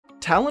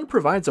Talend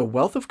provides a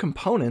wealth of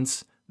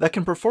components that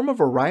can perform a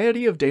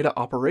variety of data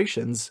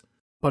operations,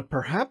 but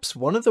perhaps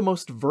one of the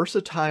most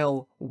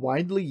versatile,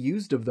 widely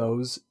used of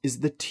those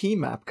is the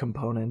tMap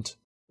component,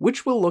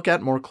 which we'll look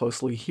at more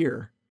closely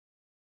here.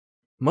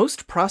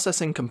 Most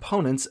processing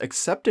components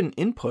accept an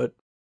input,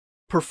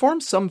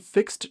 perform some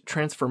fixed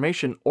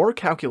transformation or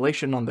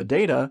calculation on the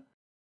data,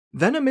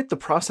 then emit the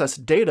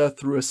processed data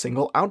through a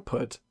single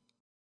output.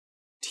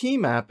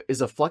 tMap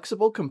is a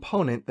flexible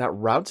component that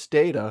routes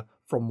data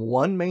from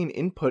one main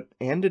input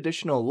and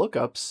additional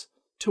lookups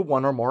to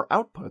one or more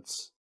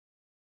outputs.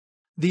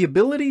 The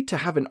ability to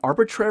have an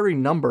arbitrary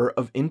number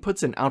of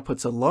inputs and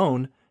outputs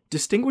alone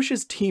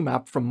distinguishes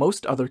tMap from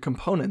most other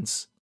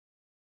components.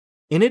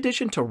 In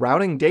addition to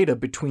routing data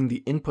between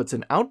the inputs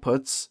and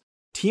outputs,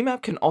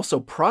 tMap can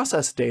also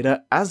process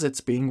data as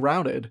it's being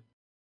routed.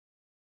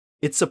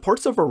 It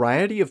supports a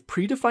variety of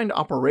predefined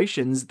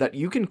operations that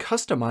you can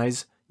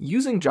customize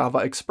using Java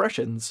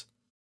expressions.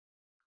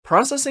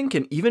 Processing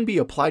can even be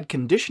applied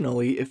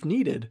conditionally if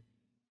needed.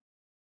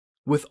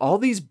 With all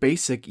these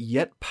basic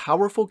yet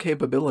powerful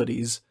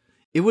capabilities,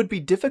 it would be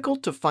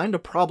difficult to find a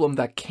problem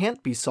that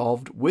can't be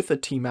solved with a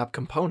tMap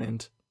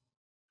component.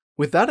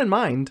 With that in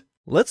mind,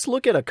 let's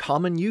look at a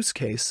common use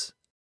case.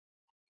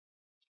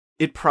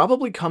 It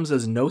probably comes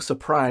as no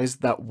surprise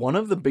that one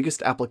of the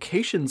biggest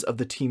applications of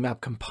the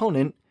tMap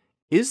component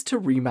is to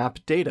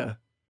remap data.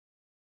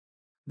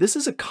 This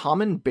is a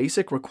common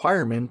basic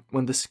requirement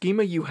when the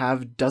schema you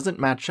have doesn't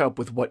match up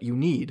with what you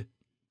need.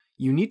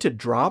 You need to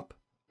drop,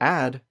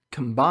 add,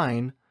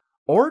 combine,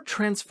 or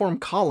transform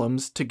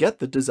columns to get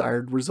the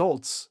desired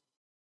results.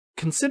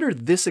 Consider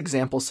this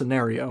example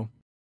scenario.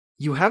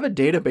 You have a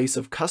database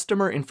of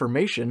customer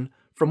information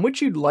from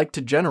which you'd like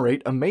to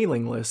generate a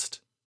mailing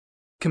list.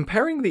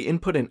 Comparing the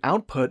input and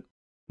output,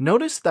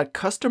 notice that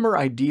customer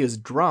ID is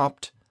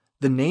dropped,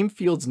 the name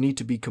fields need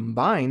to be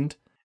combined,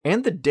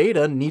 and the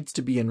data needs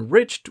to be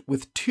enriched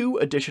with 2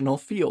 additional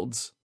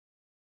fields.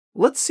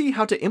 Let's see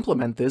how to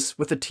implement this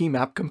with a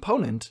tMap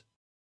component.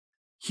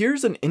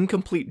 Here's an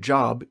incomplete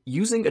job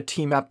using a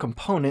tMap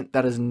component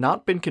that has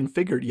not been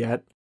configured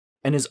yet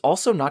and is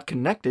also not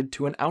connected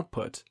to an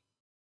output.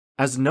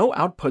 As no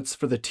outputs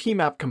for the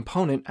tMap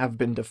component have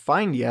been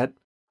defined yet,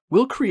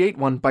 we'll create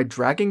one by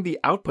dragging the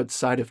output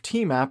side of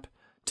tMap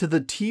to the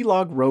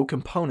tlog_row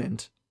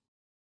component.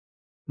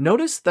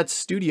 Notice that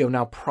Studio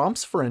now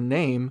prompts for a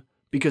name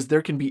because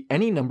there can be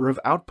any number of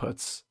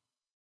outputs.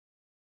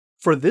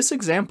 For this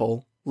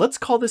example, let's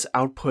call this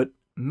output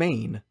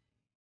main.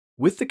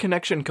 With the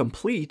connection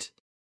complete,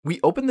 we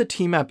open the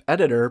tMap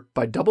editor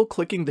by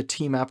double-clicking the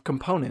tMap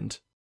component.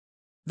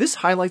 This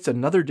highlights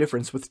another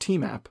difference with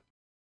tMap.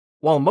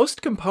 While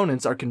most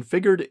components are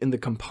configured in the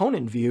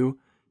component view,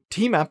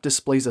 tMap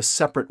displays a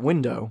separate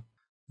window.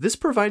 This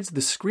provides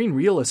the screen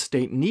real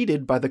estate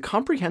needed by the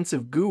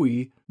comprehensive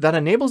GUI that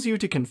enables you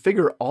to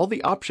configure all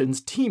the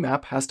options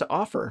tMap has to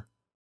offer.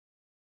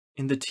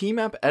 In the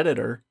tMap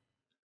editor,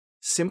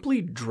 simply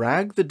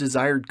drag the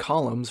desired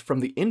columns from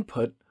the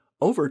input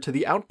over to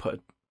the output.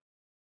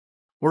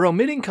 We're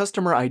omitting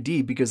customer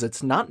ID because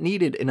it's not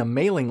needed in a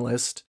mailing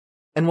list,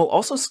 and we'll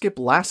also skip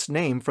last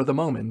name for the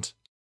moment.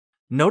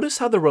 Notice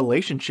how the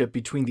relationship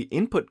between the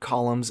input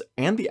columns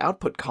and the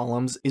output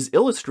columns is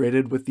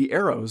illustrated with the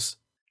arrows.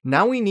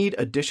 Now we need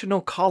additional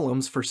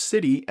columns for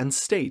city and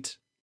state.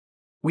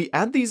 We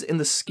add these in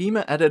the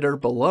schema editor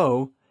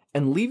below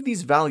and leave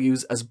these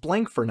values as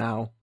blank for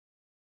now.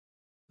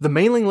 The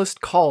mailing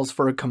list calls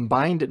for a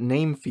combined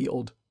name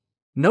field.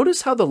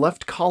 Notice how the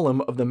left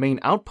column of the main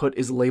output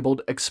is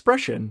labeled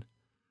expression,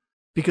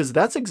 because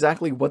that's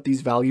exactly what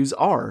these values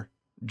are,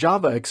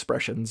 Java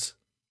expressions.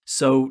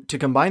 So to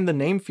combine the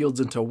name fields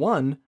into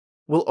one,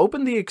 we'll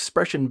open the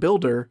expression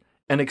builder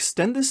and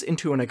extend this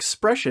into an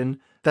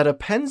expression that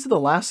appends the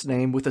last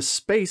name with a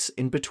space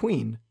in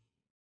between.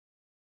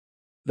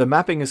 The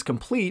mapping is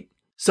complete,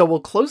 so we'll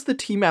close the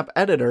tMap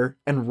editor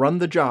and run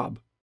the job.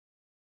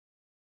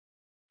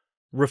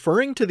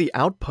 Referring to the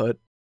output,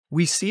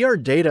 we see our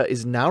data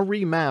is now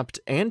remapped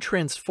and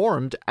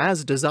transformed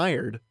as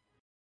desired.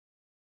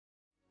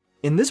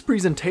 In this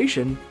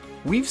presentation,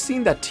 we've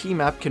seen that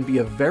tMap can be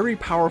a very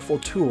powerful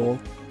tool,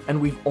 and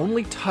we've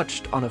only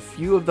touched on a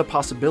few of the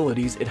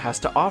possibilities it has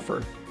to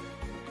offer.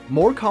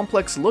 More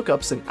complex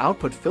lookups and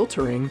output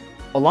filtering,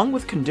 along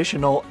with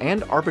conditional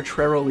and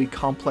arbitrarily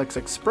complex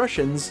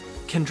expressions,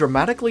 can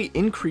dramatically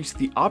increase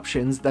the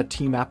options that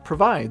tMap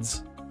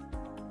provides.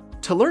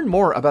 To learn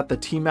more about the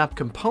tMap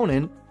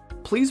component,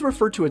 please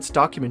refer to its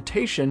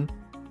documentation,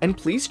 and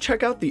please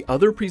check out the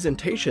other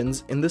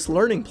presentations in this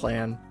learning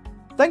plan.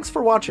 Thanks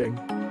for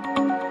watching!